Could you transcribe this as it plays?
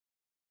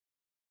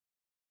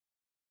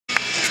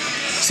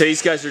So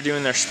these guys are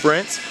doing their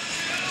sprints.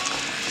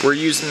 We're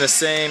using the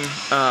same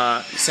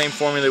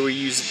formula we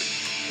used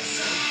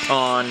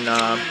on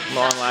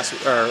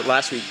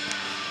last week,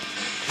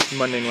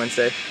 Monday and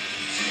Wednesday.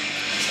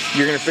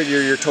 You're gonna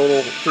figure your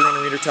total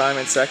 300 meter time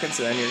in seconds,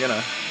 and then you're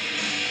gonna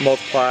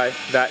multiply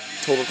that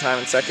total time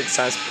in seconds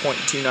times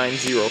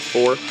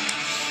 0.2904.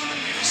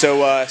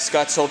 So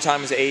Scott's total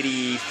time is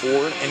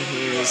 84, and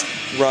he's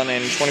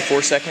running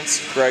 24 seconds.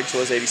 Greg's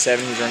was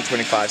 87, he's running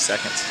 25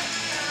 seconds.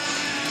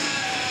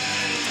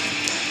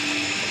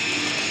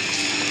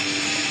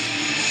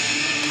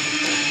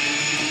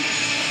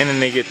 And then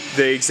they get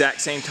the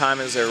exact same time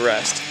as their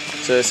rest.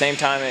 So the same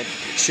time it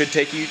should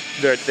take you,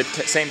 the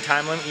same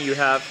time limit you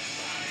have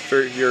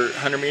for your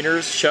 100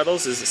 meters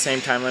shuttles is the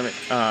same time limit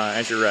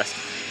as your rest.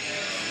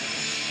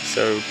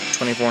 So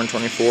 24 and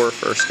 24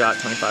 for Scott,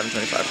 25 and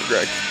 25 for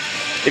Greg.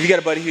 If you got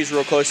a buddy who's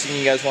real close to you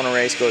and you guys want to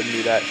race, go ahead and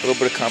do that. A little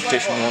bit of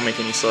competition won't make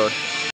any slower.